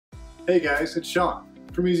Hey guys, it's Sean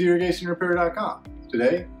from EasyIrrigationRepair.com.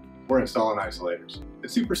 Today, we're installing isolators.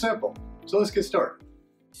 It's super simple, so let's get started.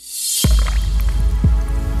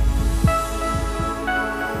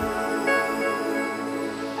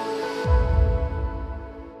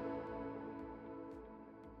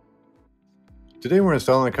 Today we're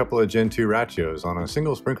installing a couple of Gen 2 Rachios on a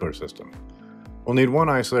single sprinkler system. We'll need one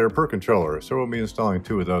isolator per controller, so we'll be installing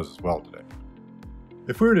two of those as well today.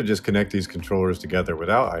 If we were to just connect these controllers together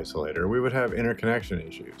without isolator, we would have interconnection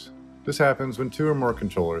issues. This happens when two or more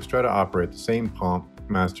controllers try to operate the same pump,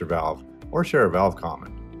 master valve, or share a valve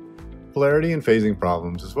common. Polarity and phasing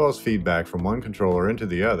problems, as well as feedback from one controller into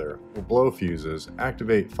the other, will blow fuses,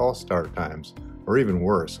 activate false start times, or even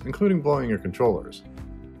worse, including blowing your controllers.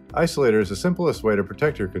 Isolator is the simplest way to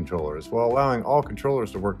protect your controllers while allowing all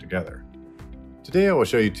controllers to work together. Today I will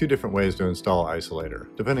show you two different ways to install Isolator,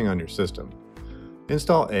 depending on your system.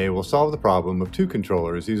 Install A will solve the problem of two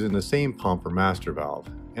controllers using the same pump or master valve,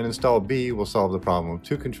 and Install B will solve the problem of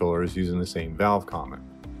two controllers using the same valve common.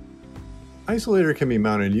 Isolator can be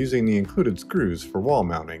mounted using the included screws for wall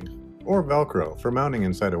mounting, or Velcro for mounting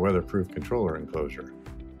inside a weatherproof controller enclosure.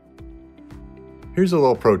 Here's a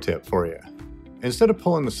little pro tip for you. Instead of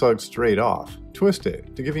pulling the slug straight off, twist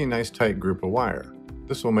it to give you a nice tight group of wire.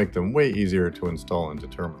 This will make them way easier to install into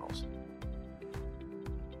terminals.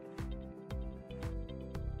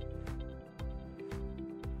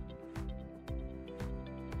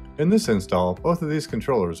 In this install, both of these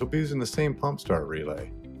controllers will be using the same pump start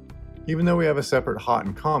relay. Even though we have a separate hot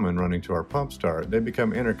and common running to our pump start, they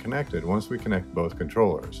become interconnected once we connect both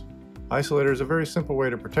controllers. Isolator is a very simple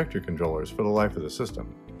way to protect your controllers for the life of the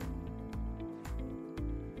system.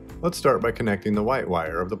 Let's start by connecting the white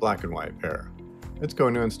wire of the black and white pair. It's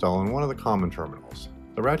going to install in one of the common terminals.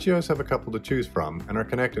 The Rachios have a couple to choose from and are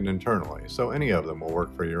connected internally, so any of them will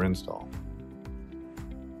work for your install.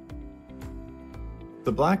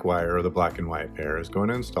 The black wire of the black and white pair is going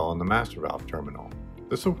to install in the master valve terminal.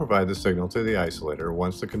 This will provide the signal to the isolator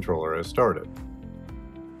once the controller has started.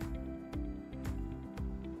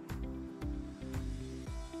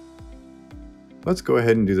 Let's go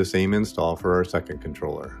ahead and do the same install for our second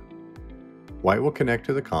controller. White will connect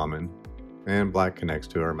to the common, and black connects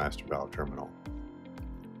to our master valve terminal.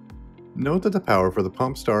 Note that the power for the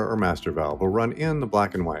pump start or master valve will run in the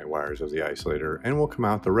black and white wires of the isolator and will come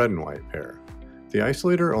out the red and white pair. The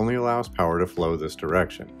isolator only allows power to flow this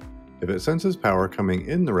direction. If it senses power coming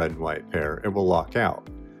in the red and white pair, it will lock out.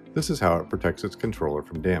 This is how it protects its controller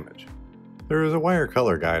from damage. There is a wire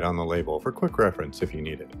color guide on the label for quick reference if you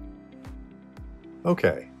need it.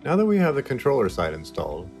 Okay, now that we have the controller side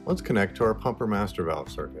installed, let's connect to our pump or master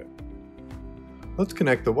valve circuit. Let's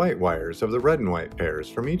connect the white wires of the red and white pairs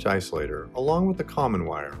from each isolator along with the common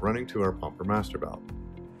wire running to our pump or master valve.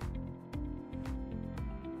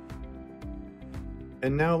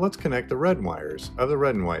 And now let's connect the red wires of the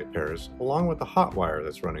red and white pairs along with the hot wire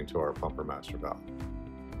that's running to our pump or master valve.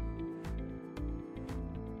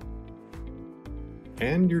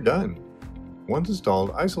 And you're done. Once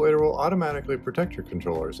installed, Isolator will automatically protect your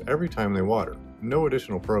controllers every time they water. No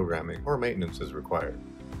additional programming or maintenance is required.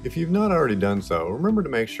 If you've not already done so, remember to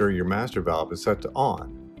make sure your master valve is set to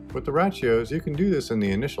on. With the Rachios, you can do this in the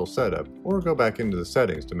initial setup or go back into the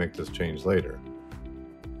settings to make this change later.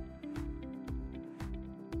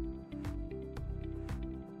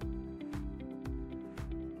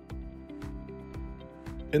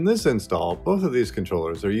 In this install, both of these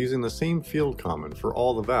controllers are using the same field common for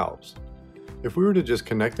all the valves. If we were to just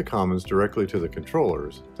connect the commons directly to the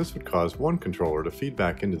controllers, this would cause one controller to feed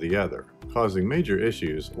back into the other, causing major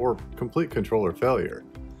issues or complete controller failure.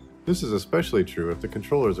 This is especially true if the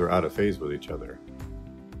controllers are out of phase with each other.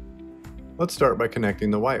 Let's start by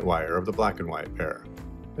connecting the white wire of the black and white pair.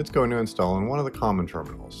 It's going to install in one of the common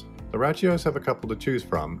terminals. The Rachios have a couple to choose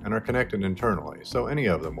from and are connected internally, so any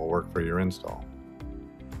of them will work for your install.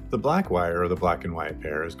 The black wire of the black and white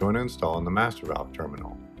pair is going to install in the master valve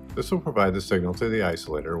terminal. This will provide the signal to the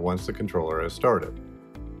isolator once the controller has started.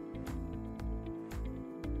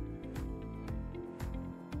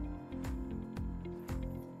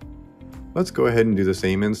 Let's go ahead and do the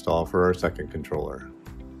same install for our second controller.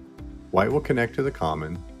 White will connect to the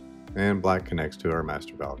common, and black connects to our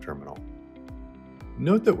master valve terminal.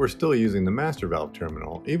 Note that we're still using the master valve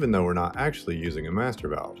terminal even though we're not actually using a master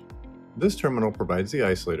valve. This terminal provides the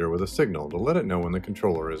isolator with a signal to let it know when the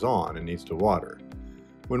controller is on and needs to water.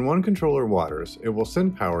 When one controller waters, it will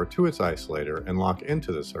send power to its isolator and lock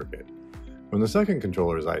into the circuit. When the second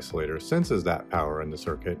controller's isolator senses that power in the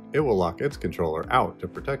circuit, it will lock its controller out to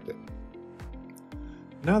protect it.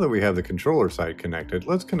 Now that we have the controller side connected,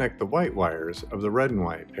 let's connect the white wires of the red and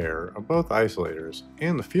white pair of both isolators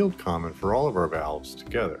and the field common for all of our valves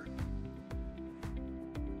together.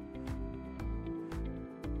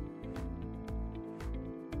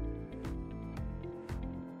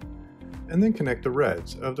 And then connect the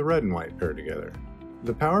reds of the red and white pair together.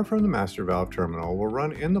 The power from the master valve terminal will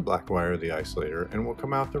run in the black wire of the isolator and will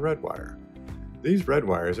come out the red wire. These red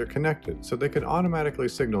wires are connected so they can automatically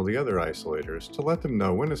signal the other isolators to let them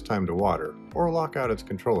know when it's time to water or lock out its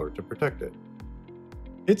controller to protect it.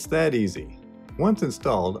 It's that easy. Once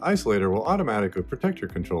installed, Isolator will automatically protect your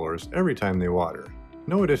controllers every time they water.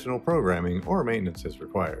 No additional programming or maintenance is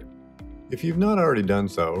required. If you've not already done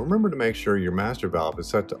so, remember to make sure your master valve is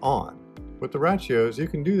set to on. With the Rachios, you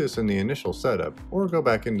can do this in the initial setup or go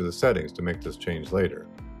back into the settings to make this change later.